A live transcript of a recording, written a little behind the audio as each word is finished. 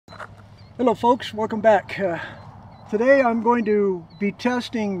Hello folks, welcome back. Today I'm going to be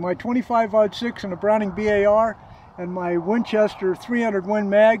testing my 25-06 in a Browning BAR and my Winchester 300 Win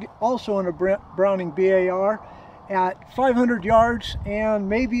Mag, also in a Browning BAR, at 500 yards and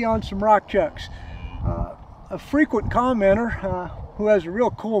maybe on some rock chucks. A frequent commenter who has a real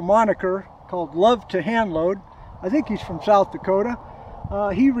cool moniker called Love to Handload, I think he's from South Dakota,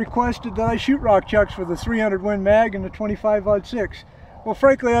 he requested that I shoot rock chucks with a 300 Win Mag and a 25-06. Well,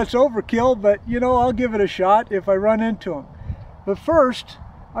 frankly, that's overkill, but you know, I'll give it a shot if I run into them. But first,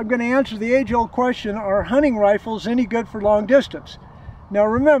 I'm going to answer the age-old question, are hunting rifles any good for long distance? Now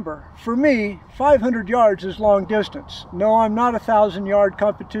remember, for me, 500 yards is long distance. No, I'm not a 1,000-yard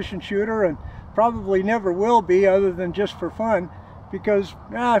competition shooter and probably never will be other than just for fun, because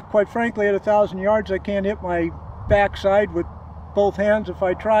quite frankly, at 1,000 yards I can't hit my backside with both hands if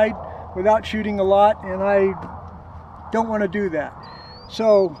I tried without shooting a lot, and I don't want to do that.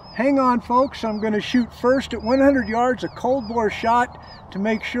 So hang on folks, I'm going to shoot first at 100 yards a cold bore shot to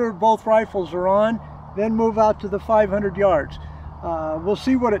make sure both rifles are on, then move out to the 500 yards. We'll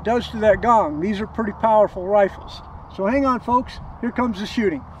see what it does to that gong. These are pretty powerful rifles. So hang on folks, here comes the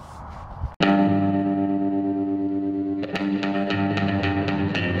shooting.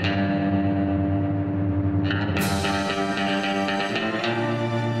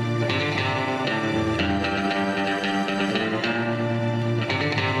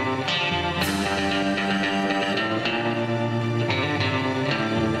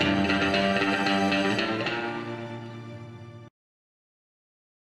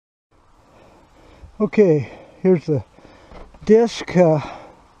 Okay, here's the disc,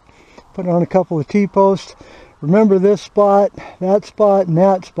 put on a couple of T-posts. Remember this spot, and that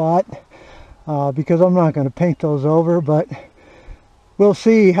spot, because I'm not going to paint those over, but we'll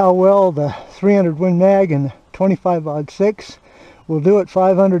see how well the 300 Win Mag and 25-06 will do at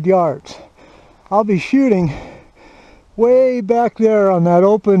 500 yards. I'll be shooting way back there on that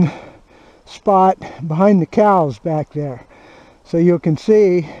open spot behind the cows back there. So you can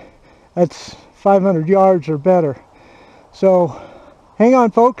see that's 500 yards or better. So hang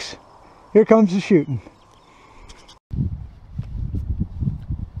on folks, here comes the shooting.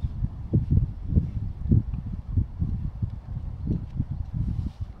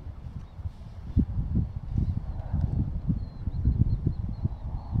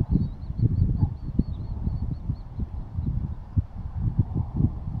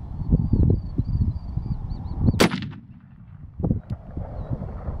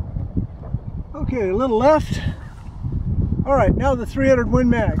 Okay, a little left. All right, now the 300 Win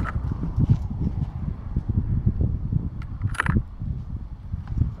Mag.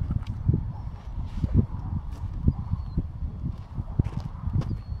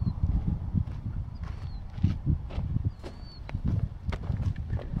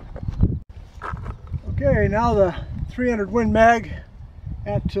 Okay, now the 300 Win Mag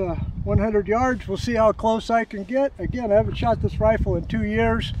at 100 yards. We'll see how close I can get. Again, I haven't shot this rifle in 2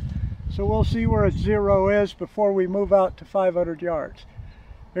 years. So we'll see where its zero is before we move out to 500 yards.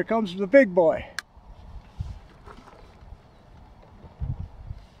 Here comes the big boy.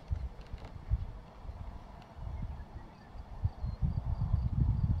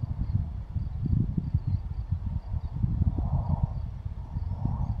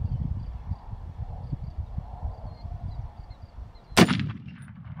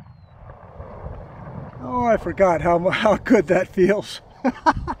 Oh, I forgot how good that feels.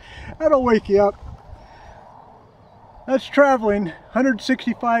 That'll wake you up. That's traveling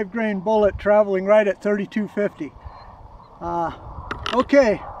 165 grain bullet, traveling right at 3250.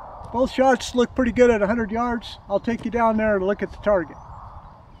 Okay, both shots look pretty good at 100 yards. I'll take you down there and look at the target.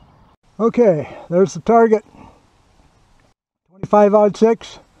 Okay, there's the target.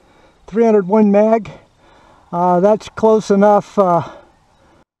 25-06, 300 Win Mag. That's close enough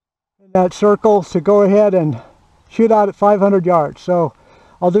in that circle to go ahead and shoot out at 500 yards. So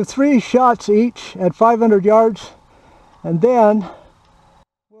I'll do 3 shots each at 500 yards, and then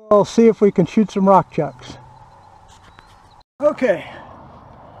we'll see if we can shoot some rock chucks. Okay,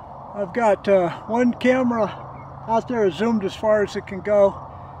 I've got one camera out there zoomed as far as it can go.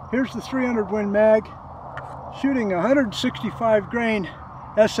 Here's the 300 Win Mag, shooting 165 grain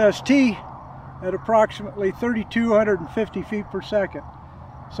SST at approximately 3,250 feet per second.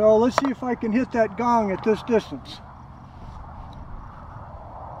 So let's see if I can hit that gong at this distance.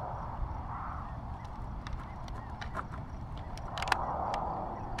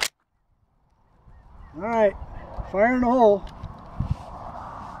 All right, fire in the hole.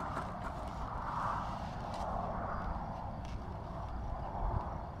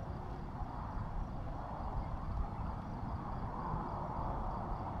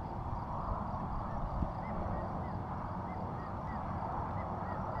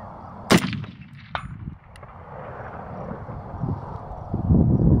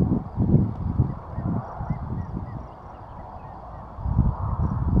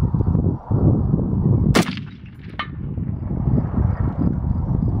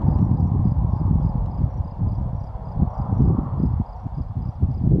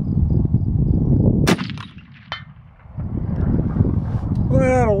 Well,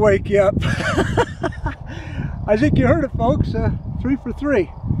 that'll wake you up. I think you heard it, folks. 3 for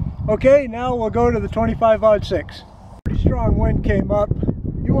 3. Okay, now we'll go to the 25-06. Pretty strong wind came up.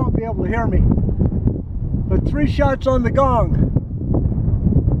 You won't be able to hear me. But 3 shots on the gong.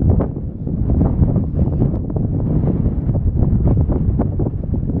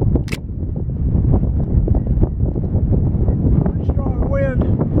 Pretty strong wind.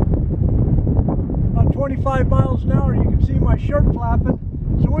 About 25 miles an hour. You can see my shirt flapping.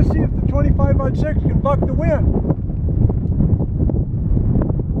 So we'll see if the 25-06 can buck the wind.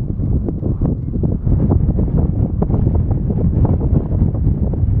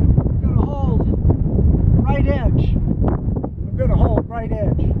 I'm going to hold right edge. I'm going to hold right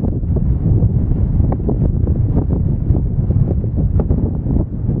edge.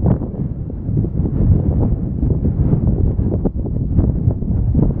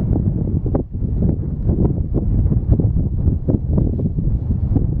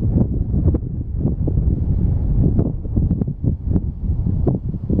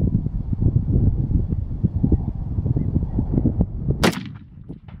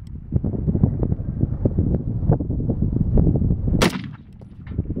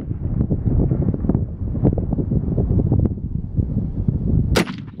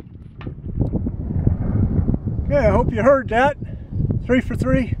 Okay, I hope you heard that. 3 for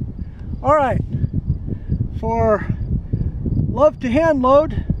 3. All right, for love to hand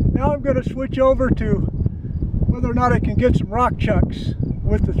load, now I'm going to switch over to whether or not I can get some rock chucks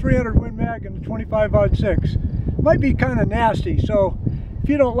with the 300 Win Mag and the 25-06. Might be kind of nasty, so if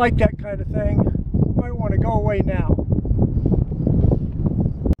you don't like that kind of thing, you might want to go away now.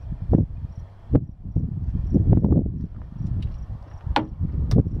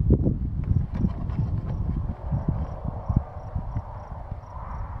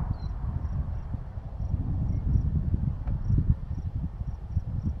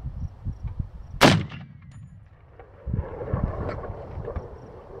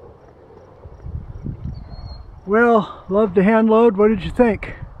 Well, love to hand load. What did you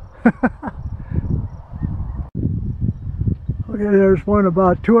think? Okay, there's one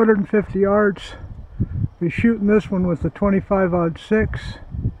about 250 yards. Be shooting this one with the 25-06.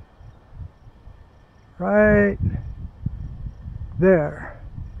 Right there.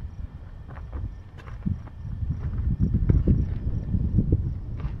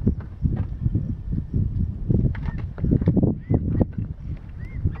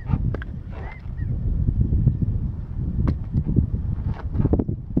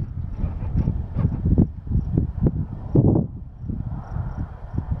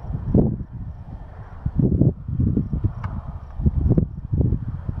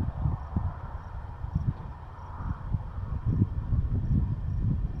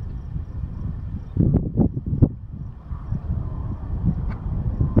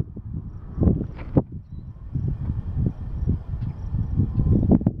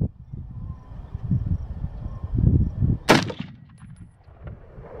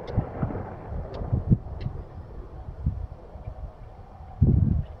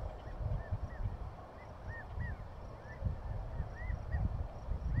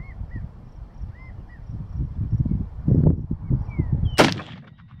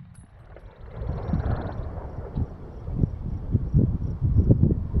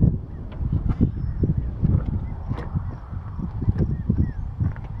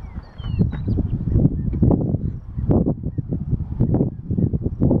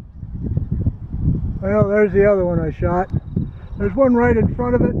 Well, there's the other one I shot. There's one right in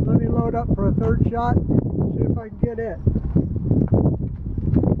front of it. Let me load up for a third shot. See if I can get it.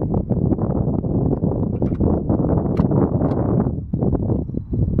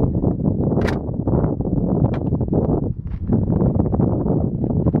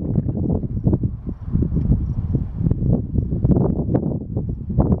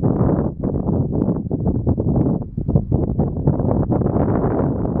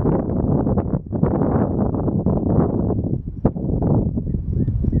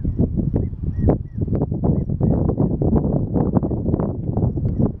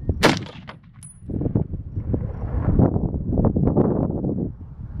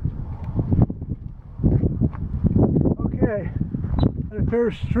 It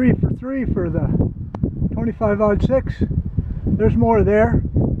appears 3 for 3 for the 25-06. There's more there.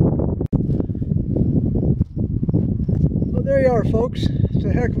 Well, there you are, folks. It's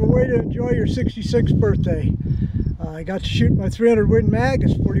a heck of a way to enjoy your 66th birthday. I got to shoot my 300 Win Mag.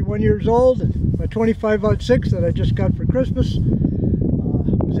 It's 41 years old. And my 25-06 that I just got for Christmas.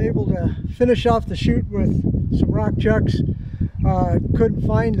 Was able to finish off the shoot with some rock chucks. Couldn't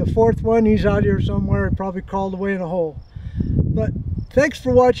find the fourth one. He's out here somewhere. He probably crawled away in a hole. But thanks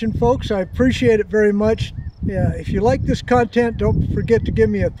for watching, folks. I appreciate it very much. Yeah, if you like this content, don't forget to give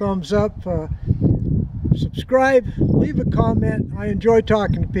me a thumbs up. Subscribe, leave a comment. I enjoy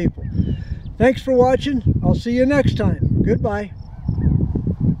talking to people. Thanks for watching. I'll see you next time. Goodbye.